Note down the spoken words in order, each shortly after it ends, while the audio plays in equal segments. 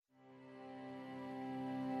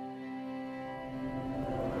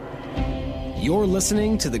You're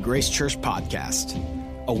listening to the Grace Church Podcast,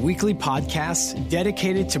 a weekly podcast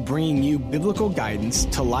dedicated to bringing you biblical guidance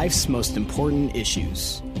to life's most important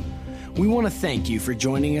issues. We want to thank you for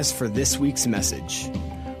joining us for this week's message.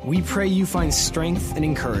 We pray you find strength and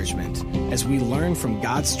encouragement as we learn from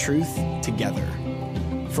God's truth together.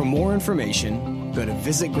 For more information, go to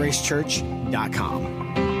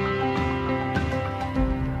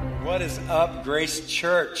visitgracechurch.com. What is up, Grace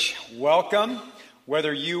Church? Welcome.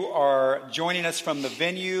 Whether you are joining us from the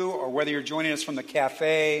venue or whether you're joining us from the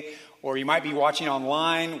cafe or you might be watching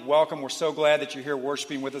online, welcome. We're so glad that you're here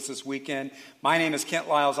worshiping with us this weekend. My name is Kent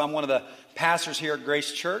Lyles. I'm one of the pastors here at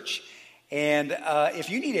Grace Church. And if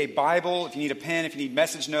you need a Bible, if you need a pen, if you need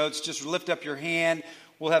message notes, just lift up your hand.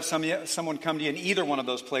 We'll have someone come to you in either one of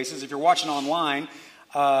those places. If you're watching online,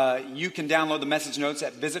 you can download the message notes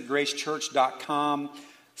at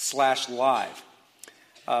visitgracechurch.com/live.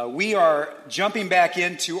 We are jumping back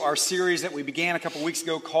into our series that we began a couple weeks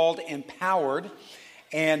ago called Empowered.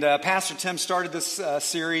 And Pastor Tim started this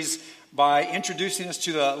series by introducing us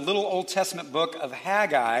to the little Old Testament book of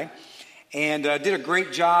Haggai, and did a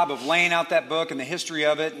great job of laying out that book and the history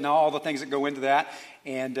of it and all the things that go into that.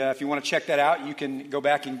 And if you want to check that out, you can go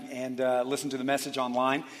back and listen to the message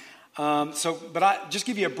online. But I just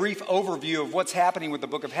give you a brief overview of what's happening with the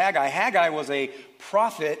book of Haggai. Haggai was a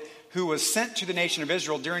prophet who was sent to the nation of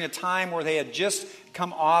Israel during a time where they had just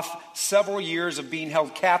come off several years of being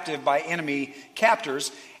held captive by enemy captors,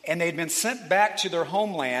 and they'd been sent back to their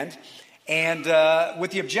homeland and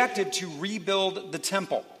with the objective to rebuild the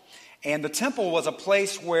temple. And the temple was a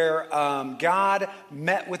place where God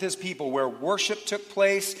met with his people, where worship took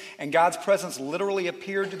place, and God's presence literally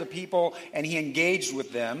appeared to the people, and he engaged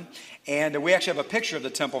with them. And we actually have a picture of the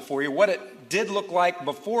temple for you, what it did look like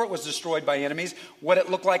before it was destroyed by enemies, what it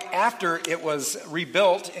looked like after it was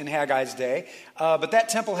rebuilt in Haggai's day. But that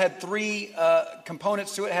temple had three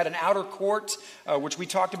components to it. It had an outer court, which we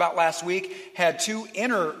talked about last week, had two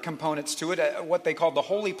inner components to it, what they called the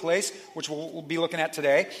holy place, which we'll be looking at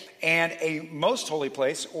today, and a most holy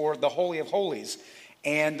place, or the Holy of Holies.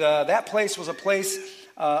 And that place was a place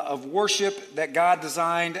of worship that God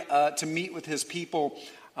designed to meet with his people.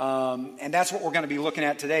 And that's what we're going to be looking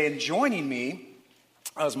at today. And joining me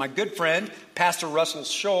is my good friend, Pastor Russell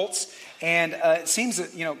Schultz. And it seems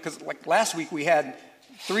that, because like last week we had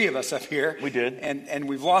three of us up here. We did. And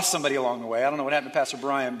we've lost somebody along the way. I don't know what happened to Pastor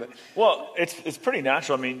Brian, but... Well, it's pretty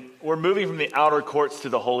natural. I mean, we're moving from the outer courts to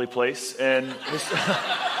the holy place. And,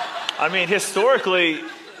 historically,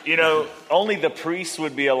 only the priests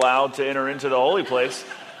would be allowed to enter into the holy place.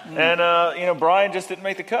 And, Brian just didn't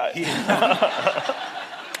make the cut.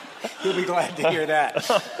 He'll be glad to hear that.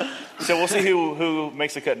 So we'll see who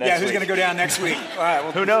makes the cut next week. Yeah, who's going to go down next week? All right,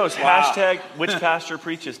 who knows? Wow. Hashtag which pastor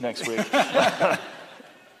preaches next week.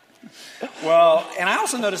 Well, and I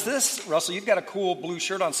also noticed this, Russell, you've got a cool blue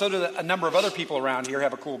shirt on. So do a number of other people around here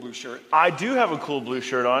have a cool blue shirt. I do have a cool blue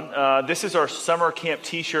shirt on. This is our summer camp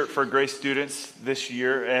t-shirt for Grace students this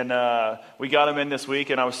year. And we got them in this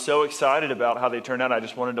week, and I was so excited about how they turned out. I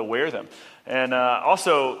just wanted to wear them. And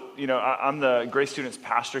also, I'm the Grace students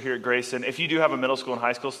pastor here at Grace. And if you do have a middle school and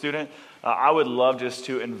high school student, I would love just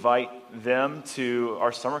to invite them to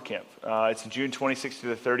our summer camp. It's June 26th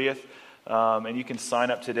through the 30th. And you can sign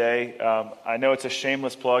up today. I know it's a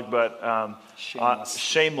shameless plug, but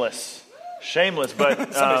shameless.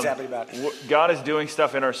 But somebody's happy about it. God is doing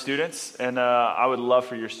stuff in our students, and I would love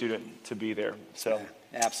for your student to be there. So yeah,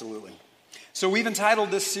 absolutely. So we've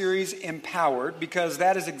entitled this series Empowered because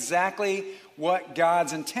that is exactly what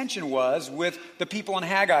God's intention was with the people in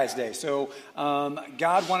Haggai's day. So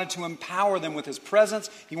God wanted to empower them with his presence.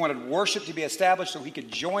 He wanted worship to be established so he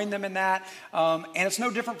could join them in that. And it's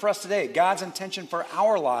no different for us today. God's intention for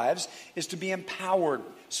our lives is to be empowered,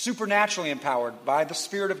 supernaturally empowered by the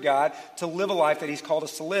Spirit of God to live a life that he's called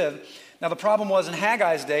us to live. Now, the problem was in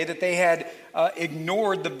Haggai's day that they had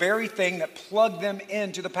ignored the very thing that plugged them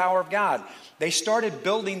into the power of God. They started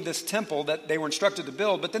building this temple that they were instructed to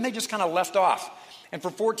build, but then they just kind of left off. And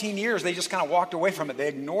for 14 years, they just kind of walked away from it. They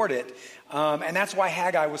ignored it. And that's why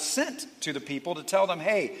Haggai was sent to the people to tell them,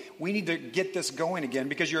 hey, we need to get this going again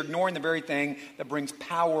because you're ignoring the very thing that brings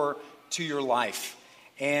power to your life.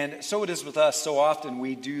 And so it is with us. So often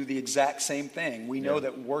we do the exact same thing. We know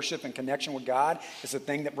that worship and connection with God is the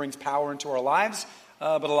thing that brings power into our lives.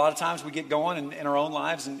 but a lot of times we get going in our own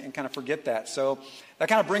lives and kind of forget that. So that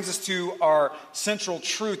kind of brings us to our central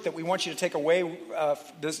truth that we want you to take away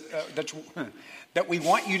that we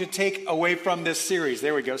want you to take away from this series.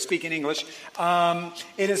 There we go, speaking English.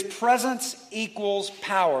 It is presence equals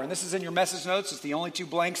power. And this is in your message notes. It's the only 2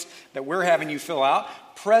 blanks that we're having you fill out.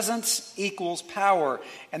 Presence equals power.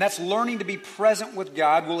 And that's learning to be present with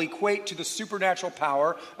God will equate to the supernatural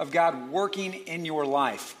power of God working in your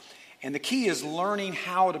life. And the key is learning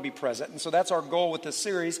how to be present. And so that's our goal with this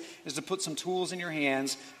series, is to put some tools in your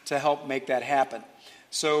hands to help make that happen.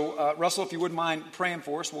 So, Russell, if you wouldn't mind praying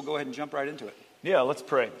for us, we'll go ahead and jump right into it. Yeah, let's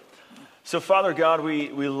pray. So, Father God, we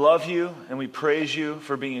love you and we praise you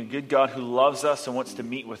for being a good God who loves us and wants to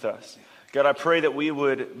meet with us. God, I pray that we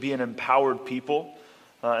would be an empowered people,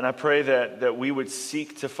 and I pray that we would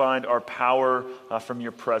seek to find our power from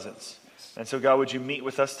your presence. And so, God, would you meet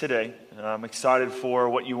with us today? I'm excited for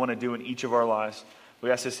what you want to do in each of our lives. We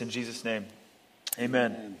ask this in Jesus' name.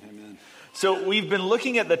 Amen. Amen. So we've been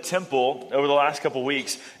looking at the temple over the last couple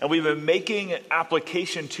weeks, and we've been making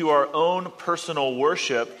application to our own personal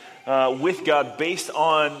worship with God based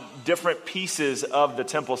on different pieces of the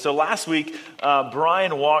temple. So last week,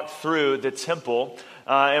 Brian walked through the temple,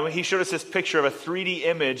 and he showed us this picture of a 3D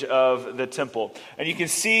image of the temple. And you can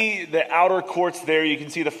see the outer courts there. You can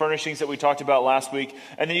see the furnishings that we talked about last week.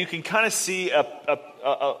 And then you can kind of see a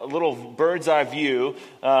little bird's eye view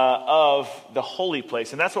of the holy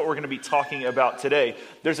place. And that's what we're going to be talking about today.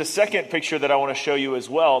 There's a second picture that I want to show you as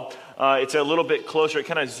well. It's a little bit closer. It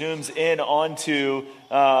kind of zooms in onto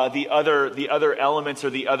the other elements or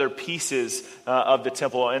the other pieces of the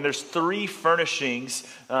temple. And there's 3 furnishings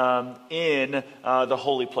in the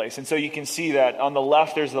holy place. And so you can see that on the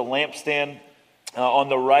left, there's the lampstand. On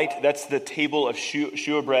the right, that's the table of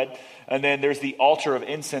shewbread. And then there's the altar of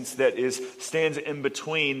incense that stands in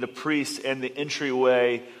between the priest and the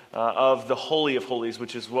entryway of the Holy of Holies,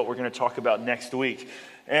 which is what we're going to talk about next week.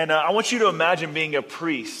 And I want you to imagine being a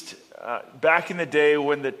priest back in the day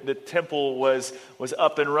when the temple was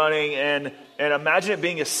up and running, and imagine it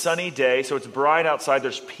being a sunny day. So it's bright outside.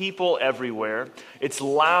 There's people everywhere. It's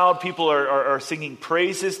loud. People are singing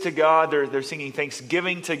praises to God. They're singing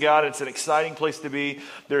thanksgiving to God. It's an exciting place to be.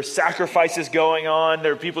 There's sacrifices going on.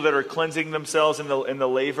 There are people that are cleansing themselves in the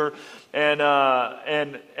laver,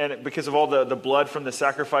 and because of all the blood from the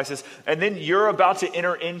sacrifices. And then you're about to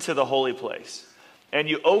enter into the holy place. And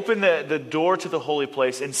you open the door to the holy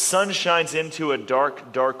place, and sun shines into a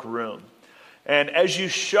dark, dark room. And as you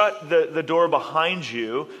shut the door behind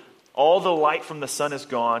you, all the light from the sun is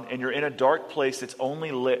gone, and you're in a dark place that's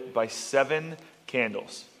only lit by 7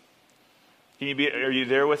 candles. Are you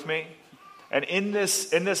there with me? And in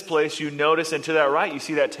this place, you notice, and to that right, you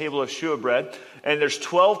see that table of shewbread, and there's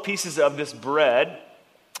 12 pieces of this bread.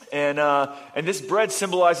 And this bread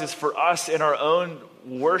symbolizes for us in our own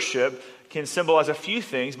worship, can symbolize a few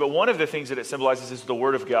things, but one of the things that it symbolizes is the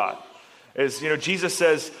Word of God. Jesus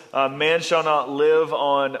says, man shall not live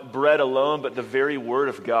on bread alone, but the very Word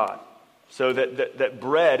of God. So that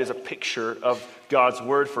bread is a picture of God's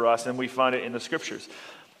Word for us, and we find it in the Scriptures.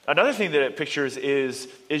 Another thing that it pictures is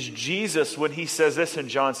Jesus when he says this in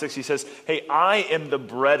John 6. He says, hey, I am the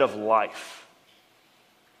bread of life.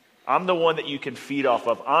 I'm the one that you can feed off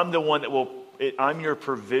of. I'm the one that I'm your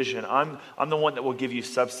provision. I'm the one that will give you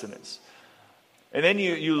substance. And then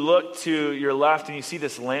you look to your left and you see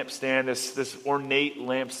this lampstand, this ornate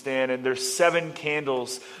lampstand, and there's 7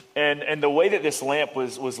 candles. And the way that this lamp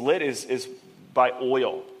was lit is by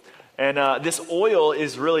oil. And this oil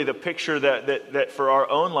is really the picture that for our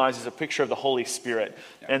own lives is a picture of the Holy Spirit.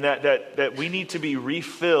 And that we need to be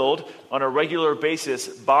refilled on a regular basis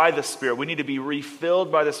by the Spirit. We need to be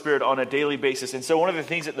refilled by the Spirit on a daily basis. And so one of the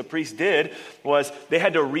things that the priest did was they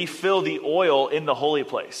had to refill the oil in the holy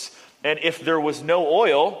place. And if there was no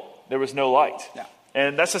oil, there was no light. Yeah.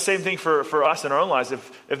 And that's the same thing for us in our own lives.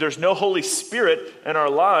 If there's no Holy Spirit in our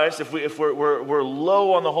lives, if we're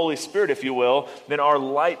low on the Holy Spirit, if you will, then our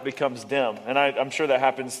light becomes dim. And I'm sure that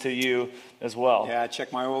happens to you as well. Yeah, I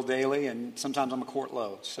check my oil daily, and sometimes I'm a quart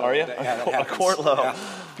low. So are you? A quart low.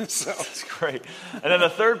 Yeah. So that's great. And then the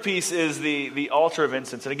third piece is the altar of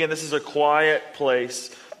incense. And again, this is a quiet place.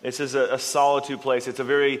 This is a solitude place. It's a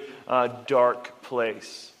very dark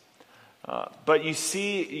place. But you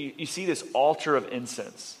see this altar of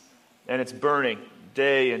incense, and it's burning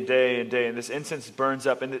day and day and day, and this incense burns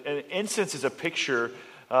up. And incense is a picture,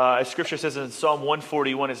 as Scripture says in Psalm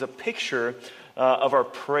 141, is a picture of our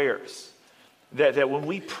prayers. That when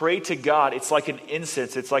we pray to God, it's like an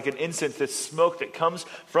incense. It's like an incense that's smoke that comes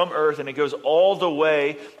from earth, and it goes all the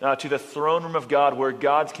way to the throne room of God, where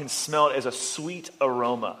God can smell it as a sweet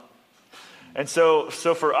aroma. And so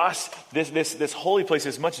for us, this holy place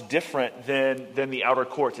is much different than the outer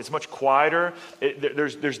courts. It's much quieter.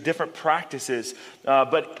 There's different practices,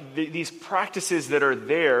 but these practices that are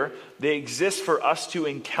there, they exist for us to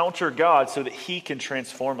encounter God so that He can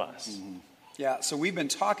transform us. Mm-hmm. Yeah, so we've been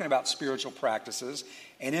talking about spiritual practices,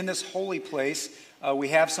 and in this holy place, we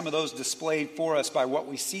have some of those displayed for us by what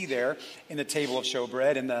we see there in the table of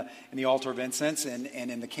showbread, in the altar of incense, and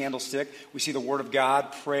in the candlestick. We see the Word of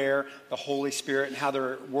God, prayer, the Holy Spirit, and how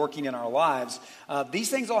they're working in our lives.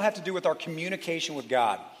 These things all have to do with our communication with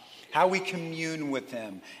God, how we commune with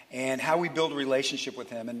Him, and how we build a relationship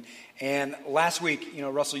with Him. And last week,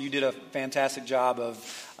 Russell, you did a fantastic job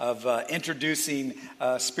of introducing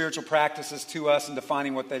spiritual practices to us and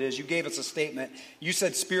defining what that is. You gave us a statement. You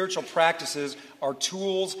said spiritual practices are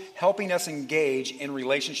tools helping us engage in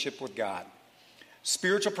relationship with God.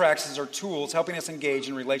 Spiritual practices are tools helping us engage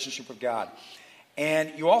in relationship with God.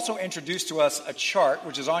 And you also introduced to us a chart,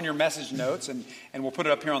 which is on your message notes, and we'll put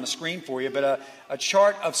it up here on the screen for you, but a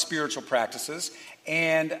chart of spiritual practices.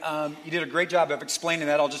 And you did a great job of explaining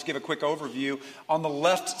that. I'll just give a quick overview. On the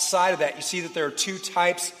left side of that, you see that there are two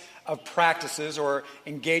types of practices or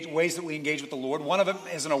ways that we engage with the Lord. One of them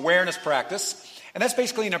is an awareness practice. And that's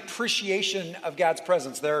basically an appreciation of God's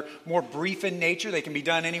presence. They're more brief in nature. They can be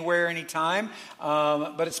done anywhere, anytime.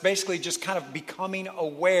 But it's basically just kind of becoming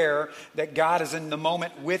aware that God is in the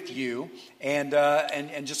moment with you and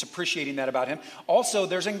just appreciating that about Him. Also,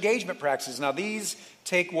 there's engagement practices. Now, these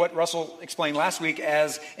take what Russell explained last week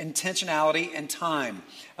as intentionality and time.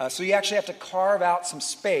 So you actually have to carve out some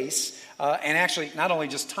space, and actually not only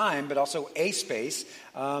just time, but also a space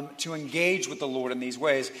to engage with the Lord in these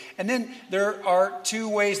ways. And then there are two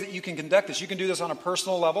ways that you can conduct this. You can do this on a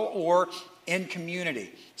personal level or in community.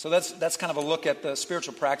 So that's kind of a look at the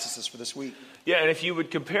spiritual practices for this week. Yeah, and if you would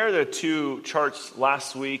compare the two charts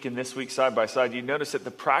last week and this week side by side, you'd notice that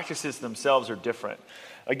the practices themselves are different.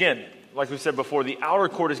 Again, like we said before, the outer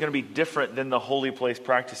court is going to be different than the holy place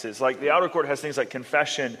practices. Like the outer court has things like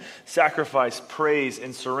confession, sacrifice, praise,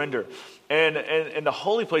 and surrender. And the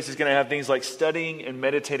holy place is going to have things like studying and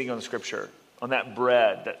meditating on Scripture, on that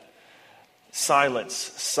bread, that silence,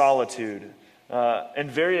 solitude,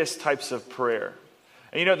 and various types of prayer.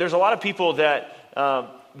 And there's a lot of people that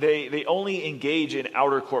they only engage in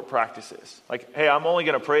outer court practices. Like, hey, I'm only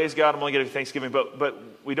going to praise God, I'm only going to do Thanksgiving, but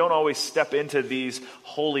we don't always step into these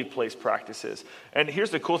holy place practices. And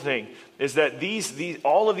here's the cool thing, is that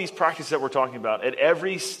all of these practices that we're talking about, at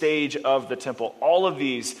every stage of the temple, all of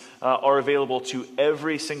these are available to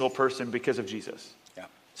every single person because of Jesus.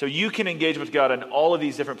 So you can engage with God in all of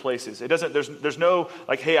these different places. There's no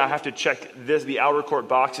like, hey, I have to check the outer court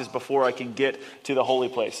boxes before I can get to the holy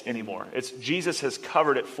place anymore. It's Jesus has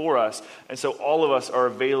covered it for us, and so all of us are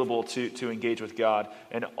available to engage with God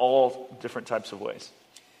in all different types of ways.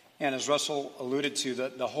 And as Russell alluded to,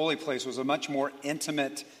 the holy place was a much more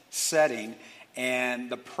intimate setting, and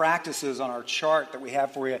the practices on our chart that we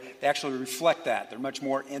have for you, they actually reflect that. They're much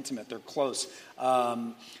more intimate. They're close.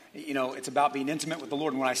 It's about being intimate with the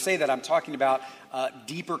Lord. And when I say that, I'm talking about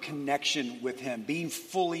deeper connection with Him, being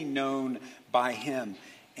fully known by Him.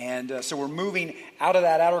 And so we're moving out of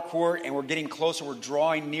that outer court and we're getting closer. We're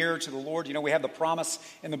drawing nearer to the Lord. We have the promise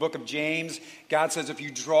in the book of James. God says, if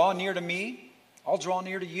you draw near to me, I'll draw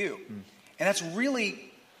near to you. And that's really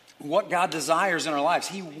what God desires in our lives.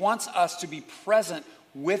 He wants us to be present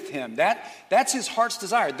with Him. That's His heart's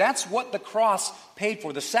desire. That's what the cross paid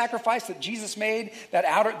for. The sacrifice that Jesus made,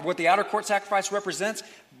 what the outer court sacrifice represents,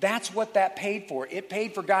 that's what that paid for. It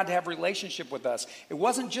paid for God to have a relationship with us. It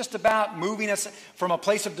wasn't just about moving us from a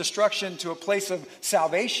place of destruction to a place of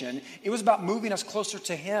salvation. It was about moving us closer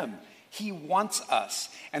to Him. He wants us.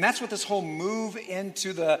 And that's what this whole move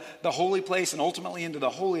into the holy place and ultimately into the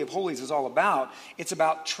Holy of Holies is all about. It's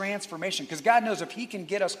about transformation. Because God knows if He can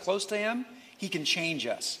get us close to Him, He can change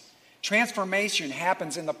us. Transformation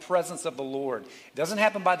happens in the presence of the Lord. It doesn't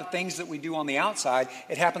happen by the things that we do on the outside.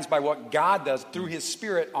 It happens by what God does through His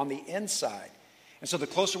Spirit on the inside. And so the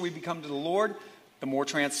closer we become to the Lord, the more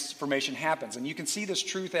transformation happens. And you can see this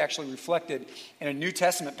truth actually reflected in a New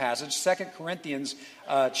Testament passage, 2 Corinthians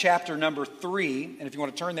chapter number 3. And if you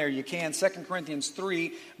want to turn there, you can. 2 Corinthians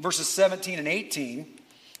 3, verses 17 and 18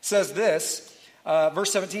 says this.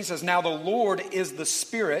 Verse 17 says, now the Lord is the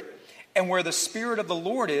Spirit, and where the Spirit of the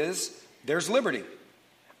Lord is, there's liberty.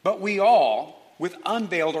 But we all, with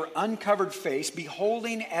unveiled or uncovered face,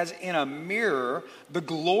 beholding as in a mirror the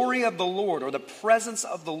glory of the Lord, or the presence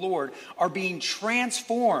of the Lord, are being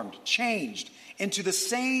transformed, changed into the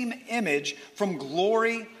same image from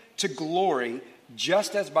glory to glory,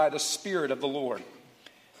 just as by the Spirit of the Lord.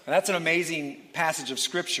 And that's an amazing passage of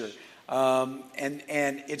Scripture. And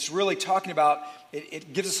it's really talking about,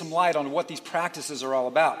 it gives us some light on what these practices are all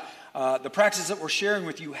about. The practices that we're sharing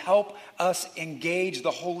with you help us engage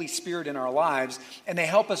the Holy Spirit in our lives, and they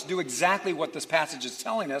help us do exactly what this passage is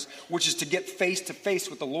telling us, which is to get face to face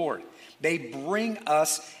with the Lord. They bring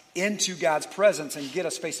us into God's presence and get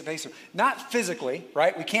us face to face. Not physically,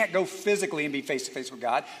 right? We can't go physically and be face to face with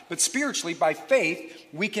God, but spiritually, by faith,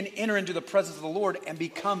 we can enter into the presence of the Lord and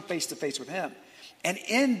become face to face with Him. And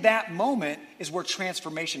in that moment is where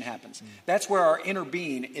transformation happens. That's where our inner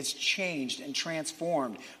being is changed and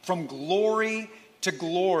transformed from glory to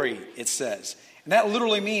glory, it says. And that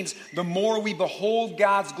literally means the more we behold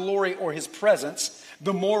God's glory or His presence,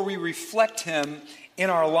 the more we reflect Him in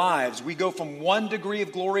our lives. We go from one degree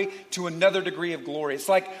of glory to another degree of glory. It's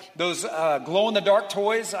like those glow-in-the-dark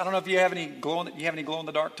toys. I don't know if you have any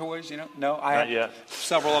glow-in-the-dark toys, you know? No, I Not have yet.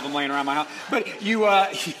 several of them laying around my house. But you,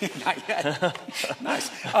 not yet. Nice.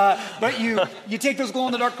 But you take those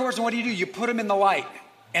glow-in-the-dark toys, and what do? You put them in the light.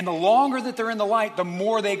 And the longer that they're in the light, the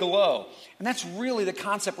more they glow. And that's really the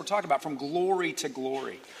concept we're talking about, from glory to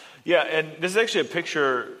glory. Yeah, and this is actually a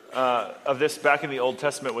picture of this back in the Old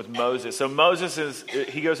Testament with Moses. So Moses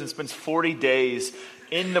he goes and spends 40 days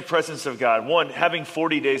in the presence of God. One, having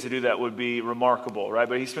 40 days to do that would be remarkable, right?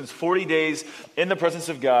 But he spends 40 days in the presence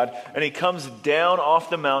of God, and he comes down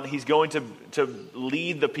off the mountain. He's going to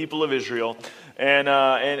lead the people of Israel.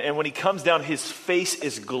 And when he comes down, his face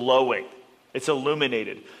is glowing. It's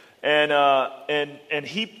illuminated. And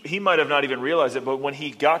he might have not even realized it, but when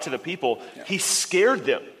he got to the people, he scared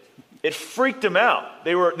them. It freaked them out.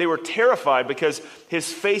 They were terrified because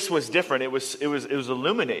his face was different. It was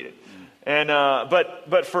illuminated. And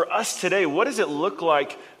but for us today, what does it look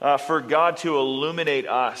like for God to illuminate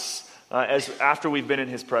us as after we've been in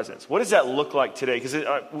His presence? What does that look like today? Because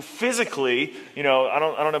physically, I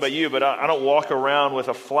don't know about you, but I don't walk around with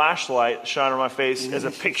a flashlight shining on my face as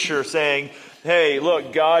a picture saying, "Hey,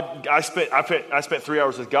 look, God, I spent 3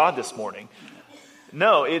 hours with God this morning."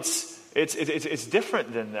 No, it's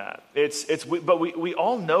different than that. But we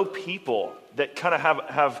all know people that kind of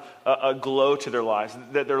have a glow to their lives,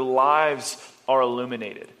 that their lives are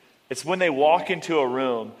illuminated. It's when they walk into a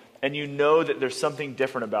room and you know that there's something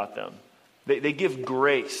different about them. They give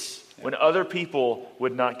grace when other people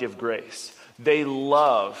would not give grace. They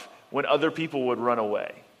love when other people would run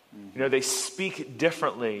away. They speak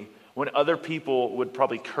differently when other people would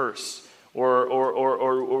probably curse or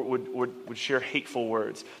would share hateful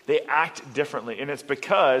words. They act differently, and it's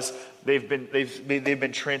because they've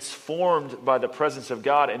been transformed by the presence of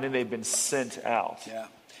God, and then they've been sent out. Yeah.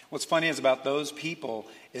 What's funny is about those people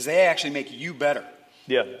is they actually make you better.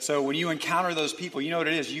 Yeah. So when you encounter those people, you know what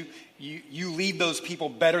it is. You leave those people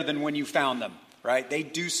better than when you found them, right? They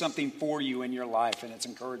do something for you in your life, and it's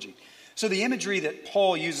encouraging. So the imagery that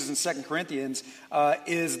Paul uses in 2 Corinthians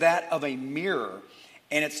is that of a mirror.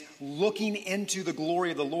 And it's looking into the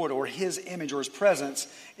glory of the Lord, or His image or His presence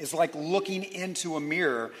is like looking into a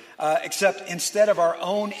mirror, except instead of our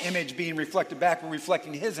own image being reflected back, we're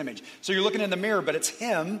reflecting His image. So you're looking in the mirror, but it's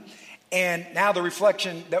Him, and now the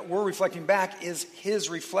reflection that we're reflecting back is His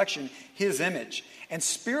reflection, His image. And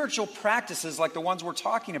spiritual practices like the ones we're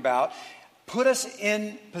talking about put us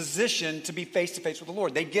in position to be face to face with the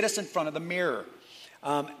Lord. They get us in front of the mirror.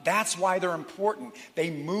 That's why they're important. They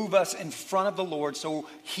move us in front of the Lord so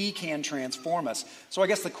He can transform us. So I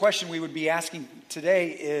guess the question we would be asking today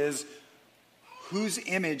is, whose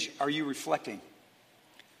image are you reflecting?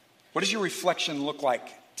 What does your reflection look like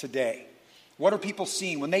today? What are people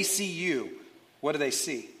seeing? When they see you, what do they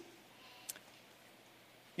see?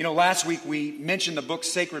 Last week we mentioned the book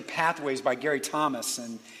Sacred Pathways by Gary Thomas,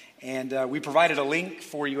 and we provided a link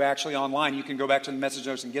for you actually online. You can go back to the message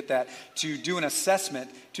notes and get that, to do an assessment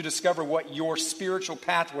to discover what your spiritual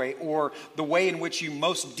pathway or the way in which you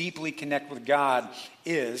most deeply connect with God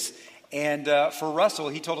is. And for Russell,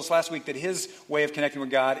 he told us last week that his way of connecting with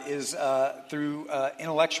God is through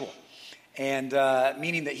intellectual, and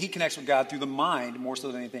meaning that he connects with God through the mind more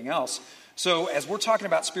so than anything else. So as we're talking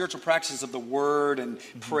about spiritual practices of the Word and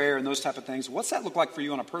prayer and those type of things, what's that look like for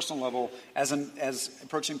you on a personal level as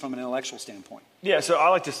approaching from an intellectual standpoint? Yeah, so I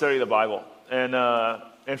like to study the Bible.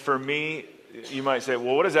 And for me, you might say,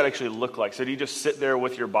 well, what does that actually look like? So do you just sit there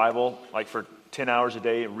with your Bible like for 10 hours a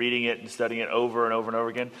day reading it and studying it over and over and over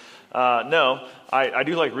again? No, I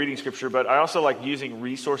do like reading Scripture, but I also like using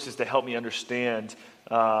resources to help me understand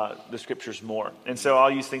the Scriptures more. And so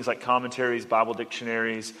I'll use things like commentaries, Bible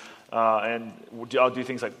dictionaries, and I'll do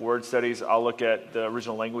things like word studies. I'll look at the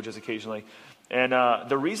original languages occasionally. And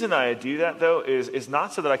the reason I do that, though, is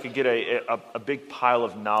not so that I can get a big pile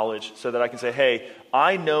of knowledge so that I can say, hey,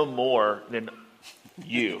 I know more than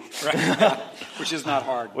you. Right. Which is not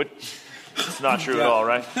hard. It's not true at all,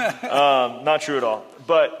 right? Not true at all.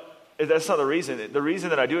 But that's not the reason. The reason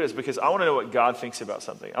that I do it is because I want to know what God thinks about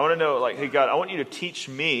something. I want to know, like, hey, God, I want you to teach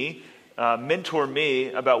me, mentor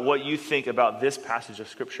me about what you think about this passage of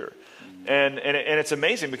Scripture. And it's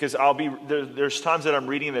amazing because there's times that I'm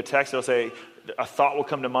reading the text, it'll say, a thought will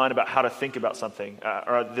come to mind about how to think about something,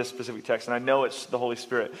 or this specific text, and I know it's the Holy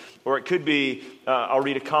Spirit. Or it could be, I'll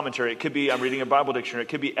read a commentary. It could be I'm reading a Bible dictionary. It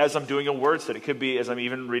could be as I'm doing a word study. It could be as I'm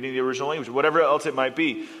even reading the original language, whatever else it might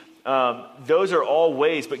be. Those are all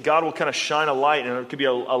ways, but God will kind of shine a light, and it could be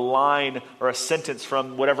a line or a sentence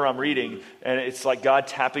from whatever I'm reading, and it's like God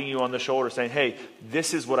tapping you on the shoulder saying, hey,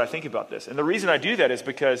 this is what I think about this. And the reason I do that is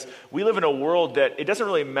because we live in a world that it doesn't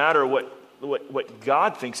really matter what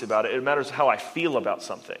God thinks about it. It matters how I feel about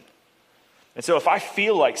something. And so if I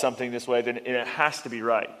feel like something this way, then it has to be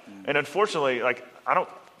right. And unfortunately, like I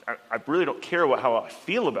really don't care how I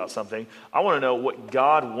feel about something. I want to know what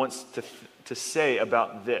God wants to say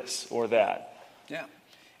about this or that. Yeah.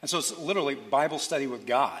 And so it's literally Bible study with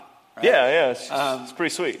God. Right? Yeah. It's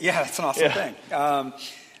pretty sweet. Yeah, that's an awesome thing.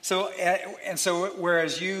 So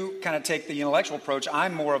whereas you kind of take the intellectual approach,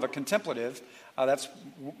 I'm more of a contemplative. That's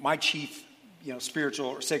my chief, spiritual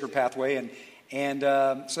or sacred pathway, and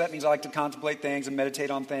so that means I like to contemplate things and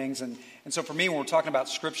meditate on things, and so for me, when we're talking about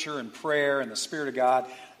Scripture and prayer and the Spirit of God,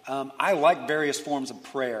 I like various forms of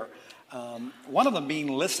prayer. One of them being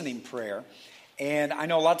listening prayer, and I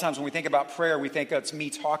know a lot of times when we think about prayer, we think it's me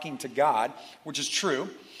talking to God, which is true,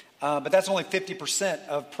 but that's only 50%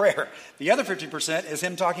 of prayer. The other 50% is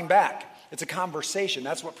Him talking back. It's a conversation.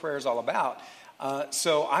 That's what prayer is all about.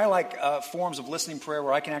 So I like forms of listening prayer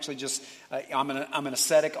where I can actually just, I'm an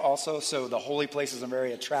ascetic also, so the holy place is a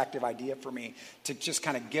very attractive idea for me to just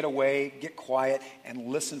kind of get away, get quiet, and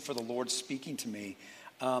listen for the Lord speaking to me.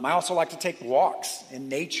 I also like to take walks in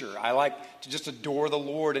nature. I like to just adore the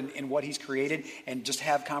Lord and what He's created and just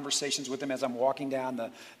have conversations with Him as I'm walking down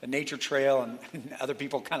the nature trail, and other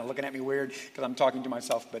people kind of looking at me weird because I'm talking to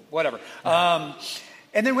myself, but whatever. And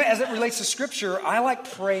then as it relates to Scripture, I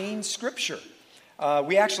like praying Scripture.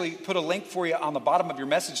 We actually put a link for you on the bottom of your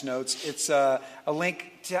message notes. It's a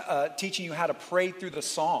link teaching you how to pray through the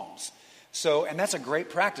Psalms. And that's a great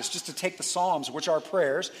practice, just to take the Psalms, which are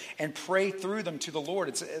prayers, and pray through them to the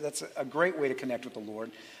Lord. That's a great way to connect with the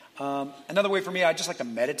Lord. Another way for me, I just like to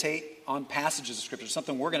meditate on passages of Scripture,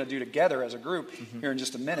 something we're going to do together as a group here in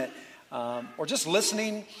just a minute. Or just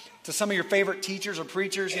listening to some of your favorite teachers or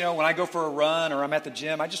preachers. When I go for a run or I'm at the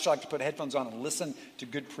gym, I just like to put headphones on and listen to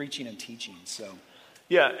good preaching and teaching.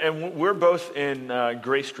 Yeah, and we're both in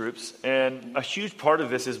grace groups, and a huge part of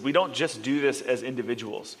this is we don't just do this as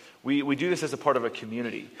individuals. We do this as a part of a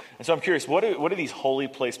community. And so I'm curious, what do these holy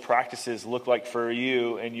place practices look like for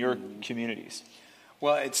you and your communities?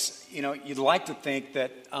 Well, it's, you'd like to think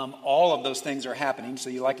that all of those things are happening. So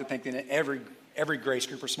you like to think that in every grace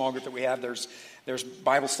group or small group that we have, there's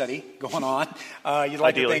Bible study going on. You'd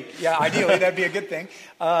like ideally. to think, ideally, that'd be a good thing.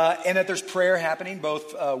 And that there's prayer happening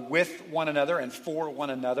both with one another and for one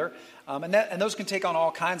another. And those can take on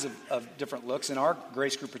all kinds of different looks. In our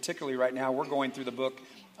grace group, particularly right now, we're going through the book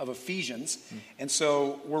of Ephesians. And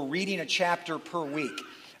so we're reading a chapter per week.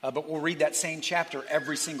 But we'll read that same chapter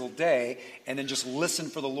every single day and then just listen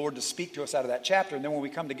for the Lord to speak to us out of that chapter. And then when we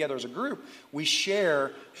come together as a group, we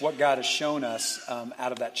share what God has shown us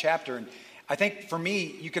out of that chapter. And I think for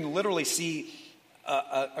me, you can literally see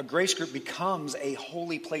a grace group becomes a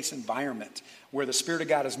holy place environment where the Spirit of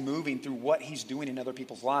God is moving through what He's doing in other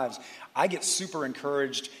people's lives. I get super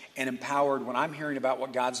encouraged and empowered when I'm hearing about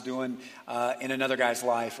what God's doing in another guy's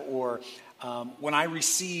life, or when I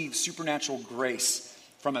receive supernatural grace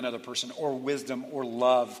from another person, or wisdom, or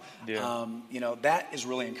love. That is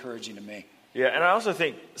really encouraging to me. Yeah, and I also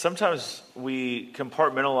think sometimes we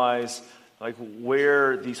compartmentalize like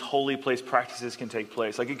where these holy place practices can take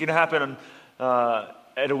place. Like it can happen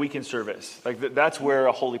at a weekend service. Like that's where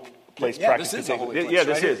a holy place practice can take place. Yeah,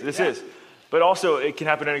 this is. But also it can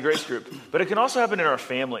happen in a grace group. But it can also happen in our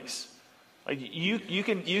families. Like you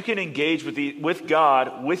can engage with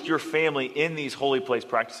God, with your family in these holy place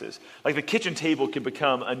practices. Like the kitchen table could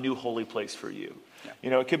become a new holy place for you.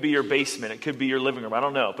 Yeah. It could be your basement, it could be your living room. I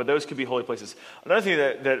don't know, but those could be holy places. Another thing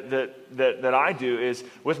that I do is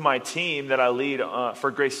with my team that I lead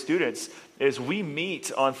for Grace students is we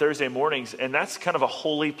meet on Thursday mornings, and that's kind of a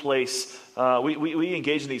holy place. We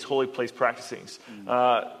engage in these holy place practicings.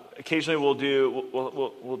 Occasionally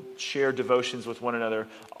we'll share devotions with one another.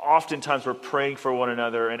 Oftentimes we're praying for one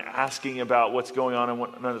another and asking about what's going on in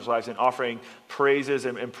one another's lives and offering praises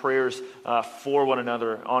and prayers for one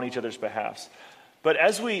another on each other's behalfs. But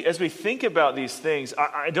as we think about these things,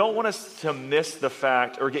 I don't want us to miss the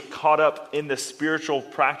fact or get caught up in the spiritual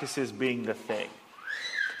practices being the thing.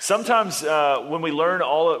 Sometimes when we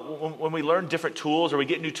learn different tools or we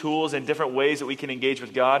get new tools and different ways that we can engage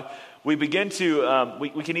with God, we begin to,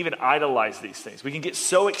 we can even idolize these things. We can get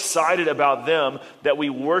so excited about them that we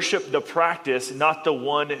worship the practice, not the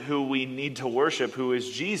one who we need to worship, who is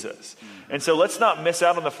Jesus. And so let's not miss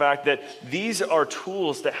out on the fact that these are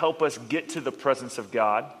tools to help us get to the presence of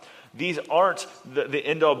God. These aren't the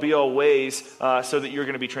end-all, be-all ways so that you're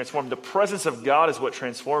going to be transformed. The presence of God is what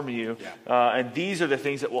transforms you. And these are the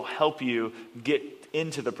things that will help you get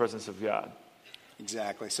into the presence of God.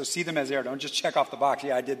 Exactly. So see them as they are. Don't just check off the box.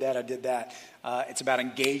 Yeah, I did that. It's about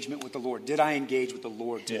engagement with the Lord. Did I engage with the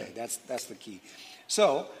Lord today? Yeah. That's the key.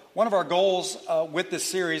 So one of our goals with this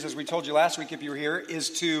series, as we told you last week if you were here, is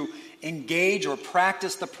to engage or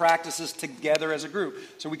practice the practices together as a group.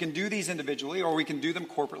 So we can do these individually or we can do them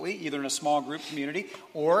corporately, either in a small group community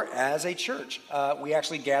or as a church. We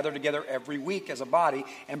actually gather together every week as a body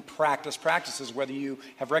and practice practices, whether you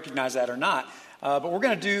have recognized that or not. But we're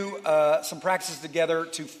going to do some practices together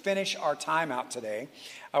to finish our time out today.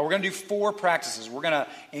 We're going to do 4 practices. We're going to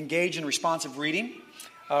engage in responsive reading.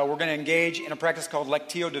 We're going to engage in a practice called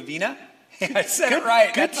Lectio Divina. I said it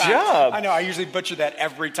right. Good job. I know, I usually butcher that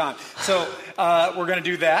every time. So we're going to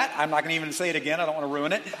do that. I'm not going to even say it again. I don't want to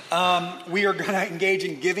ruin it. We are going to engage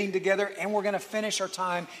in giving together, and we're going to finish our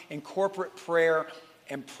time in corporate prayer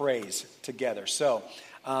and praise together. So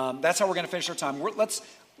that's how we're going to finish our time.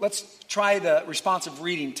 Let's try the responsive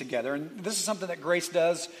reading together. And this is something that Grace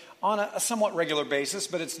does on a somewhat regular basis,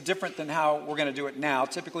 but it's different than how we're going to do it now.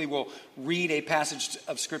 Typically, we'll read a passage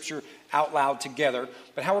of Scripture out loud together.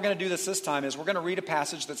 But how we're going to do this time is we're going to read a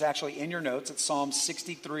passage that's actually in your notes. It's Psalm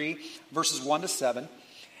 63, verses 1 to 7.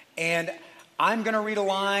 And I'm going to read a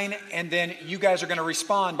line, and then you guys are going to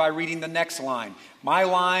respond by reading the next line. My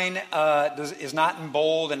line is not in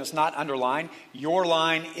bold, and it's not underlined. Your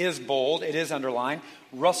line is bold. It is underlined.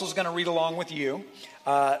 Russell's going to read along with you.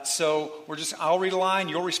 So I'll read a line,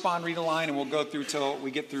 you'll respond, read a line, and we'll go through till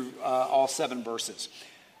we get through all 7 verses.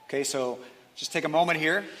 Okay, so just take a moment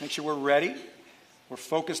here, make sure we're ready. We're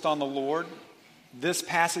focused on the Lord. This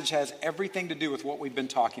passage has everything to do with what we've been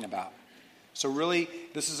talking about. So really,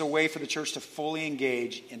 this is a way for the church to fully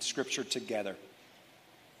engage in Scripture together.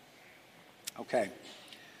 Okay,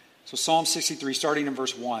 so Psalm 63, starting in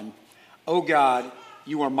verse 1. O God,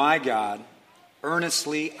 you are my God.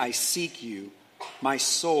 Earnestly I seek you. My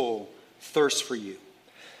soul thirsts for you.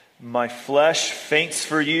 My flesh faints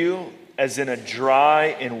for you as in a dry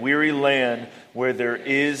and weary land where there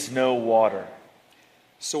is no water.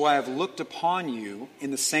 So I have looked upon you in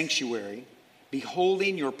the sanctuary,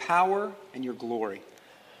 beholding your power and your glory.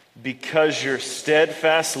 Because your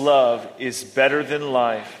steadfast love is better than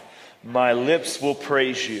life, my lips will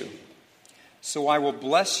praise you. So I will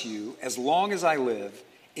bless you as long as I live.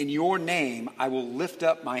 In your name I will lift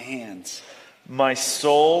up my hands. My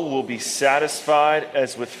soul will be satisfied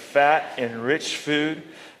as with fat and rich food,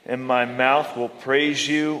 and my mouth will praise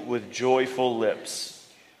you with joyful lips.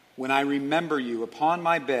 When I remember you upon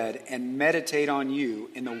my bed and meditate on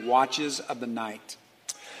you in the watches of the night.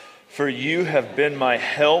 For you have been my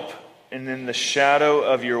help, and in the shadow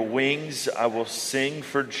of your wings I will sing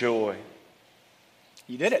for joy.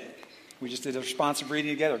 You did it. We just did a responsive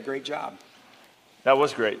reading together. Great job. That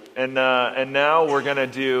was great. And now we're going to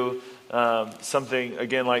do something,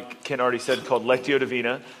 again, like Ken already said, called Lectio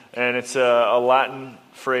Divina. And it's a Latin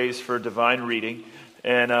phrase for divine reading.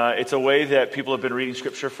 And it's a way that people have been reading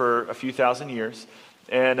Scripture for a few thousand years.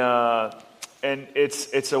 And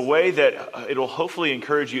it's a way that it'll hopefully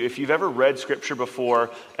encourage you. If you've ever read Scripture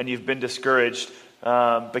before and you've been discouraged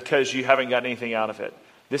because you haven't gotten anything out of it,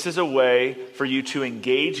 this is a way for you to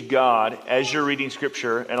engage God as you're reading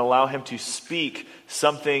Scripture and allow Him to speak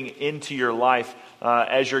something into your life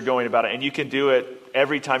as you're going about it. And you can do it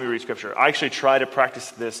every time you read Scripture. I actually try to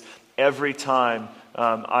practice this every time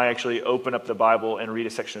I actually open up the Bible and read a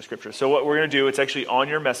section of Scripture. So what we're going to do, it's actually on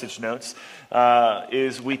your message notes,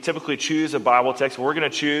 is we typically choose a Bible text. We're going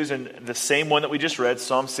to choose the same one that we just read,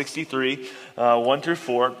 Psalm 63, 1 through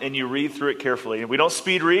 4, and you read through it carefully. And we don't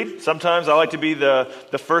speed read. Sometimes I like to be the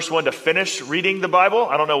first one to finish reading the Bible.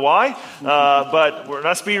 I don't know why, but we're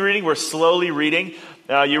not speed reading. We're slowly reading.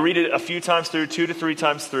 You read it a few times through, 2 to 3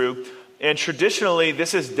 times through. And traditionally,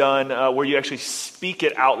 this is done where you actually speak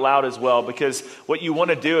it out loud as well, because what you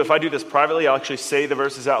want to do, if I do this privately, I'll actually say the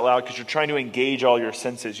verses out loud because you're trying to engage all your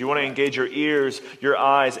senses. You want to engage your ears, your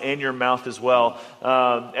eyes, and your mouth as well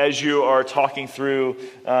as you are talking through,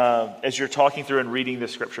 and reading the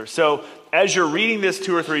scripture. So as you're reading this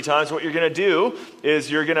 2 or 3 times, what you're going to do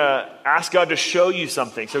is you're going to ask God to show you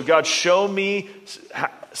something. So God, show me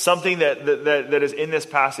something that is in this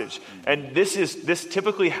passage. And this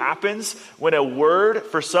typically happens when a word,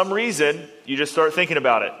 for some reason, you just start thinking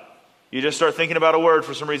about it. You just start thinking about a word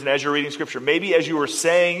for some reason as you're reading scripture. Maybe as you were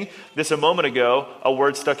saying this a moment ago, a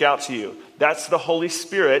word stuck out to you. That's the Holy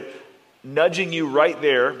Spirit nudging you right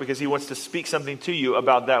there because he wants to speak something to you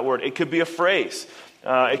about that word. It could be a phrase.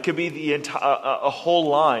 It could be a whole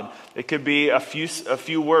line. It could be a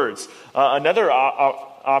few words. Another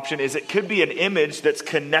option is it could be an image that's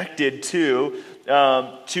connected to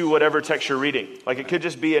whatever text you're reading. Like it could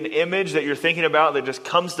just be an image that you're thinking about that just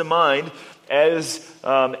comes to mind as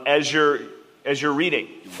you're reading.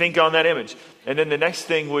 Think on that image. And then the next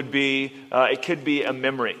thing would be it could be a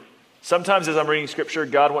memory. Sometimes as I'm reading scripture,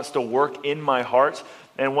 God wants to work in my heart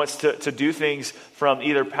and wants to do things from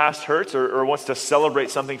either past hurts or wants to celebrate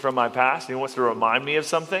something from my past. He wants to remind me of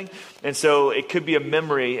something. And so it could be a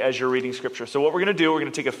memory as you're reading scripture. So what we're going to do, we're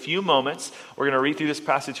going to take a few moments. We're going to read through this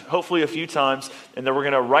passage, hopefully a few times, and then we're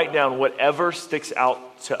going to write down whatever sticks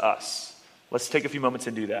out to us. Let's take a few moments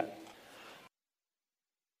and do that.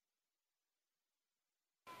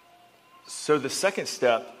 So the second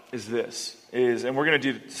step is this, and we're going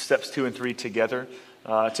to do steps 2 and 3 together.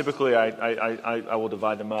 Typically, I will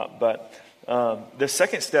divide them up. But the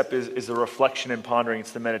second step is the reflection and pondering.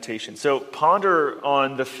 It's the meditation. So ponder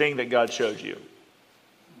on the thing that God showed you.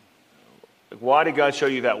 Why did God show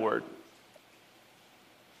you that word?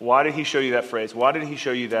 Why did he show you that phrase? Why did he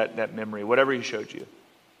show you that memory? Whatever he showed you.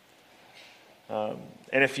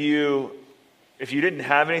 And if you didn't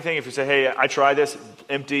have anything, if you say, hey, I tried this,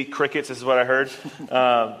 empty, crickets, this is what I heard.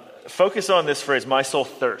 Focus on this phrase, my soul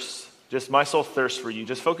thirsts. Just my soul thirsts for you.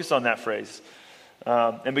 Just focus on that phrase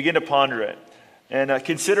and begin to ponder it. And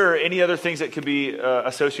consider any other things that could be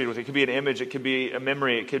associated with it. It could be an image. It could be a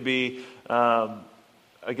memory. It could be,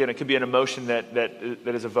 it could be an emotion that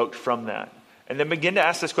is evoked from that. And then begin to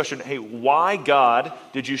ask this question, hey, why, God,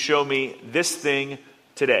 did you show me this thing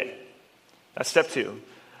today? That's step 2.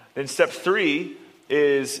 Then step 3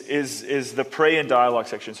 is the pray and dialogue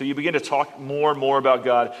section. So you begin to talk more and more about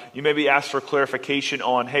God. You maybe ask for clarification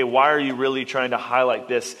on, hey, why are you really trying to highlight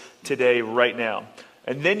this today, right now?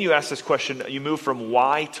 And then you ask this question, you move from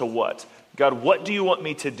why to what. God, what do you want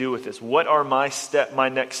me to do with this? What are my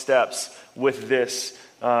next steps with this?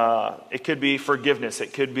 It could be forgiveness.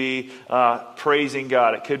 It could be praising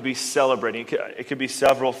God. It could be celebrating. It could be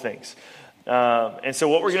several things. And so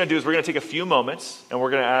what we're going to do is we're going to take a few moments and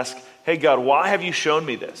we're going to ask, hey, God, why have you shown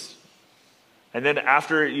me this? And then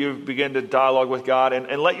after you begin to dialogue with God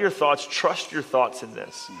and let your thoughts, trust your thoughts in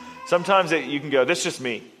this. Sometimes you can go, this is just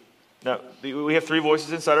me. No, we have 3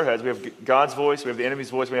 voices inside our heads. We have God's voice, we have the enemy's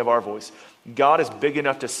voice, we have our voice. God is big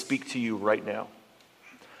enough to speak to you right now.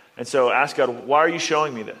 And so ask God, why are you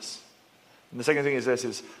showing me this? And the second thing is this,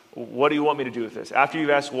 is what do you want me to do with this? After you've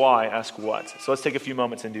asked why, ask what. So let's take a few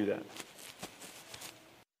moments and do that.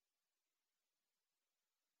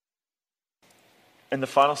 And the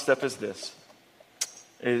final step is this,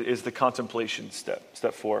 is the contemplation step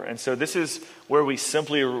 4. And so this is where we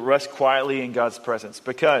simply rest quietly in God's presence.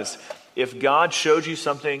 Because if God showed you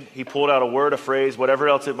something, he pulled out a word, a phrase, whatever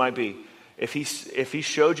else it might be. If he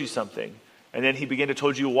showed you something, and then he began to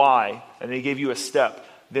told you why, and then he gave you a step,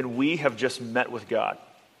 then we have just met with God.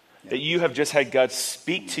 Yeah. That you have just had God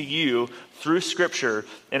speak to you through Scripture,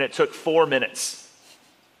 and it took 4 minutes.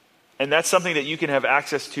 And that's something that you can have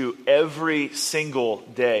access to every single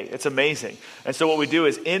day. It's amazing. And so what we do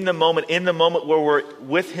is in the moment where we're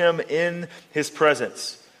with him in his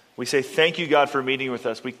presence, we say, thank you, God, for meeting with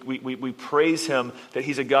us. We praise him that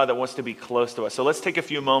he's a God that wants to be close to us. So let's take a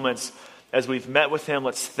few moments as we've met with him.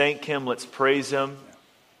 Let's thank him. Let's praise him.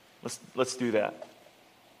 Let's do that.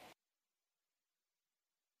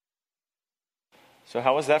 So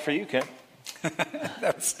how was that for you, Ken?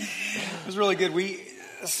 It was really good.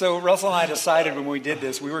 So Russell and I decided when we did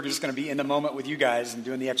this, we were just going to be in the moment with you guys and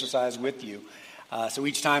doing the exercise with you. So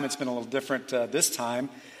each time it's been a little different. This time,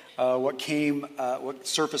 what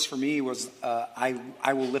surfaced for me was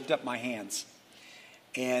I will lift up my hands.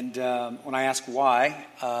 And when I asked why,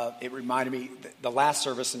 it reminded me the last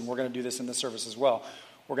service, and we're going to do this in this service as well.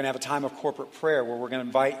 We're going to have a time of corporate prayer where we're going to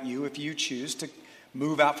invite you, if you choose, to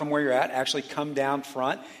move out from where you're at, actually come down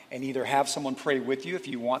front and either have someone pray with you if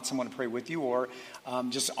you want someone to pray with you, or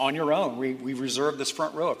just on your own. We reserve this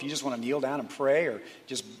front row if you just want to kneel down and pray, or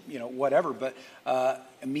just, whatever. But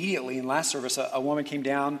immediately in last service, a woman came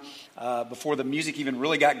down before the music even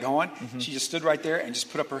really got going. Mm-hmm. She just stood right there and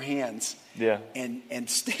just put up her hands and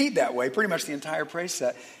stayed that way pretty much the entire praise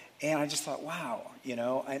set. And I just thought, wow,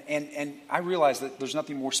 and I realized that there's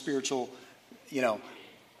nothing more spiritual,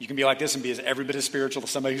 you can be like this and be every bit as spiritual as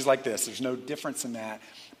somebody who's like this. There's no difference in that.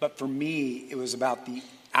 But for me, it was about the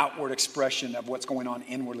outward expression of what's going on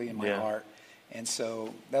inwardly in my heart. And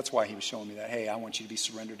so that's why he was showing me that, hey, I want you to be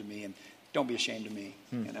surrendered to me and don't be ashamed of me,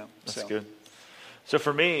 That's good. So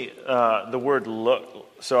for me, the word look,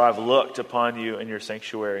 so I've looked upon you in your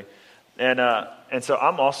sanctuary. And so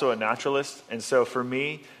I'm also a naturalist. And so for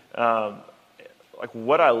me, like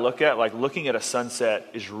what I look at, like looking at a sunset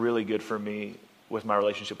is really good for me with my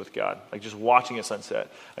relationship with God. Like just watching a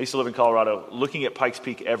sunset. I used to live in Colorado. Looking at Pikes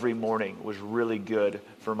Peak every morning was really good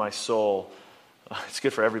for my soul. It's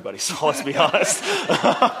good for everybody's soul, let's be honest.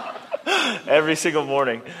 Every single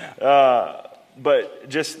morning. But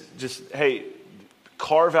just hey,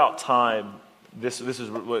 carve out time. This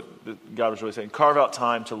is what God was really saying. Carve out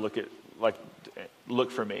time to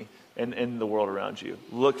look for me in the world around you.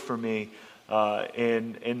 Look for me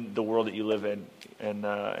in the world that you live in.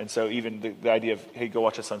 And so even the idea of, hey, go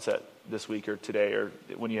watch a sunset this week or today or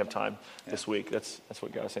when you have time this week. That's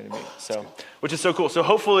what God is saying to me. So, which is so cool. So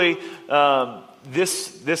hopefully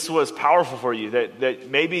this was powerful for you, that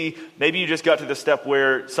maybe you just got to the step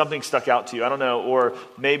where something stuck out to you. I don't know, or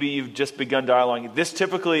maybe you've just begun dialoguing. This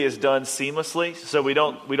typically is done seamlessly, so we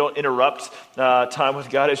don't interrupt time with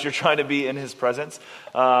God as you're trying to be in His presence.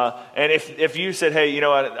 And if you said, hey,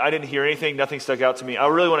 I didn't hear anything, nothing stuck out to me, I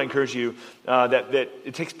really want to encourage you that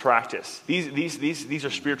it takes practice. These are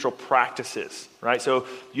spiritual practices, right? So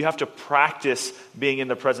you have to practice being in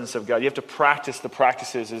the presence of God. You have to practice the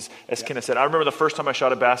practices, as Kenneth said. I remember the first time I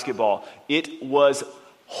shot a basketball. It was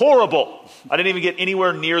horrible. I didn't even get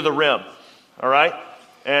anywhere near the rim, all right?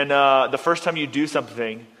 And the first time you do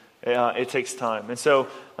something, it takes time. And so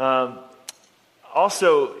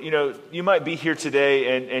also, you might be here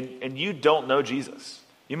today and you don't know Jesus.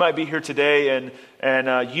 You might be here today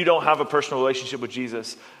and you don't have a personal relationship with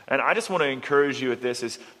Jesus. And I just want to encourage you with this,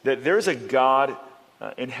 is that there's a God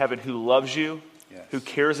in heaven who loves you, who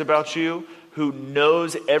cares about you, who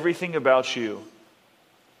knows everything about you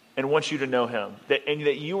and wants you to know Him. And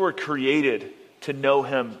that you were created to know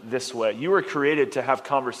Him this way. You were created to have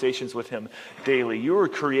conversations with Him daily. You were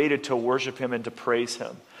created to worship Him and to praise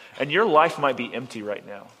Him. And your life might be empty right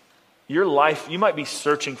now. Your life, you might be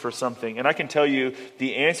searching for something. And I can tell you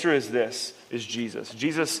the answer is Jesus.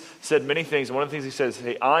 Jesus said many things. And one of the things He says,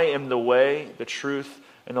 hey, I am the way, the truth,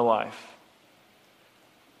 and the life.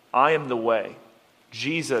 I am the way.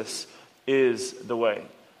 Jesus is the way.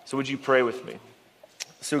 So would you pray with me?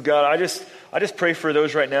 So God, I just pray for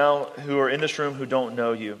those right now who are in this room who don't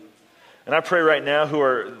know You. And I pray right now who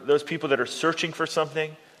are those people that are searching for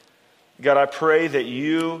something. God, I pray that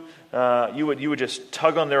you would just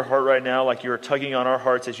tug on their heart right now, like you are tugging on our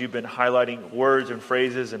hearts as You've been highlighting words and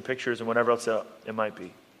phrases and pictures and whatever else it might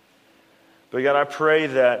be. But God, I pray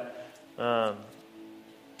that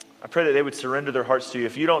they would surrender their hearts to You.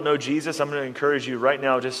 If you don't know Jesus, I'm going to encourage you right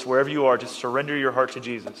now, just wherever you are, just surrender your heart to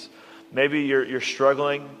Jesus. Maybe you're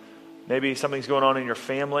struggling. Maybe something's going on in your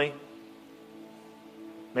family.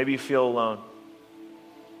 Maybe you feel alone.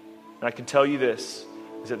 And I can tell you this,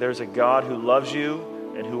 is that there's a God who loves you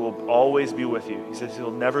and who will always be with you. He says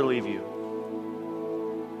He'll never leave you.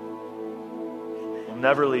 He'll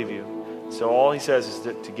never leave you. So all He says is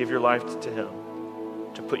to give your life to Him,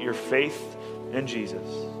 to put your faith in Jesus.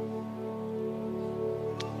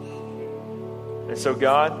 And so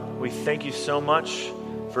God, we thank You so much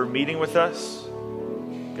for meeting with us.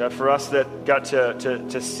 God, for us that got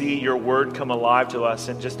to see Your word come alive to us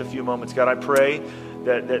in just a few moments. God, I pray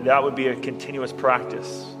that would be a continuous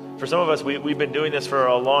practice. For some of us, we've been doing this for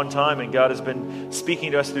a long time, and God has been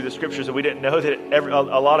speaking to us through the scriptures, and we didn't know that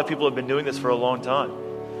a lot of people have been doing this for a long time.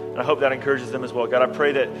 And I hope that encourages them as well. God, I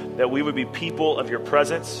pray that we would be people of Your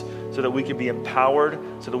presence so that we can be empowered,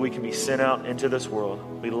 so that we can be sent out into this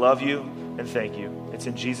world. We love You and thank You. It's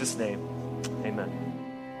in Jesus' name. Amen.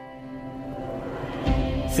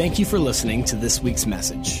 Thank you for listening to this week's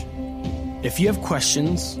message. If you have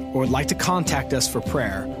questions or would like to contact us for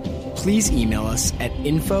prayer, please email us at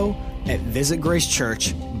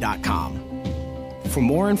info@visitgracechurch.com. For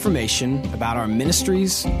more information about our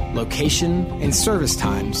ministries, location, and service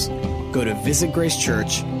times, go to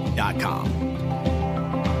visitgracechurch.com.